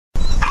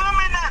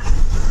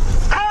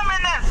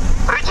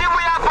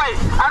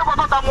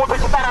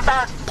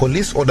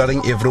Police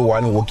ordering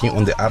everyone working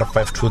on the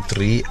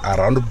R523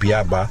 around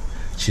Biaba,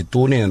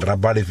 Chituni and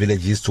Rabari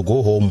villages to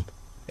go home.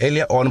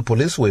 Earlier on,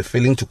 police were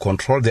failing to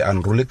control the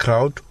unruly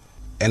crowd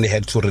and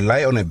had to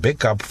rely on a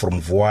backup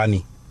from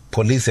Vuani.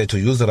 Police had to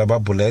use rubber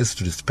bullets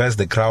to disperse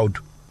the crowd.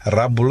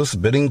 Rubbles,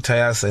 burning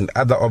tires and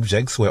other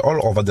objects were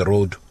all over the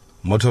road.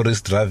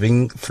 Motorists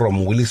driving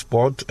from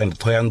Willisport and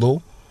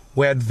Toyando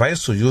were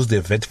advised to use the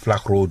Vet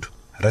Flag Road.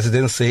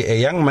 Residents say a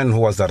young man who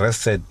was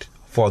arrested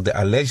for the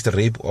alleged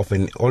rape of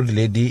an old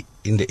lady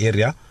in the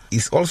area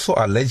is also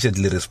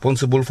allegedly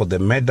responsible for the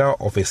murder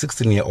of a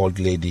 16-year-old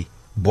lady.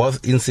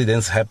 Both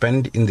incidents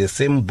happened in the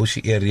same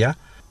bushy area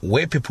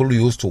where people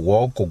used to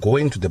walk or go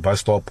into the bus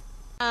stop.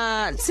 We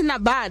are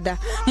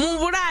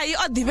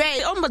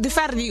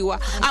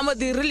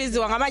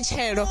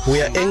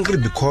angry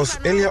because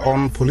earlier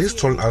on police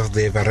told us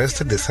they have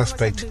arrested the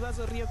suspect,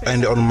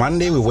 and on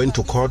Monday we went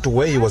to court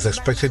where he was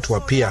expected to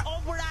appear,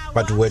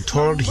 but we were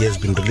told he has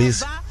been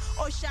released.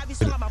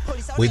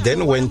 We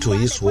then went to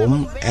his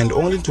home and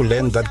only to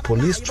learn that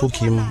police took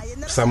him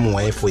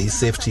somewhere for his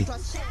safety.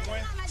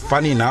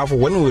 Funny enough,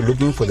 when we were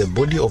looking for the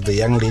body of the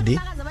young lady,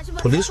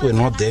 police were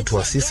not there to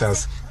assist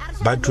us.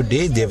 But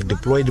today they have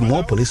deployed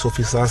more police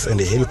officers and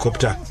a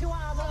helicopter.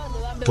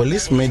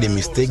 Police made a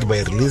mistake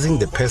by releasing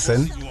the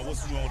person,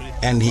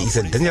 and he is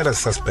a dangerous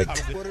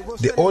suspect.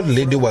 The old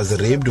lady was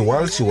raped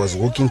while she was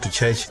walking to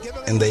church,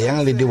 and the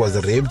young lady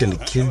was raped and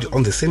killed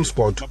on the same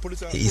spot.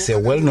 He is a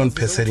well-known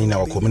person in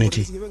our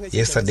community.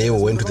 Yesterday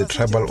we went to the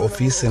tribal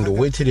office and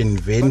waited in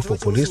vain for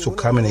police to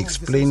come and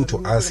explain to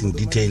us in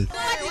detail.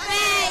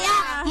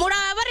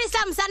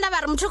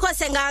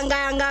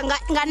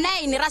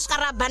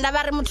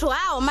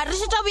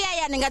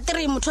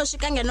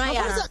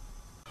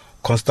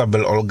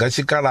 Constable Olga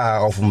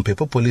Chikala of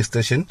Mpepo Police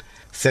Station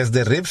says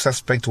the rape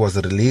suspect was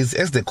released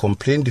as the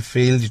complaint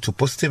failed to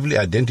positively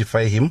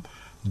identify him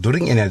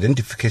during an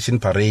identification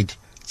parade.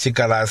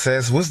 Chikala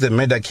says with the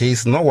murder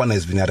case, no one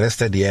has been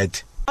arrested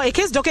yet. A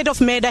case docket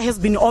of murder has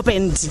been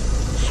opened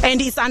and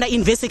it's under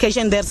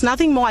investigation. There's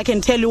nothing more I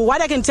can tell you.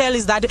 What I can tell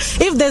is that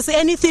if there's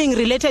anything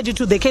related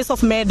to the case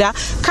of murder,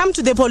 come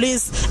to the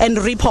police and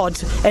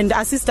report and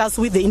assist us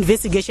with the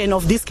investigation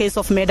of this case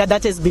of murder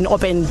that has been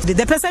opened.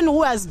 The person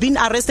who has been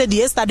arrested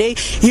yesterday,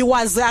 he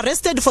was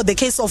arrested for the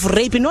case of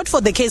rape, not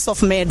for the case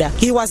of murder.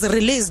 He was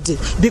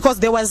released because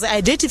there was an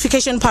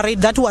identification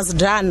parade that was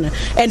done,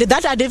 and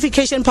that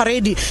identification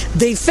parade,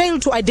 they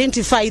failed to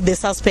identify the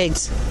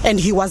suspect and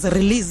he was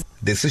released.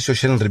 The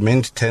situation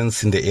remained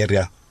tense in the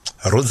area.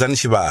 Rodzani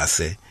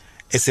Shibase,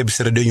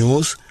 SABC Radio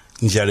News,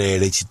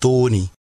 Njalele Chitoni.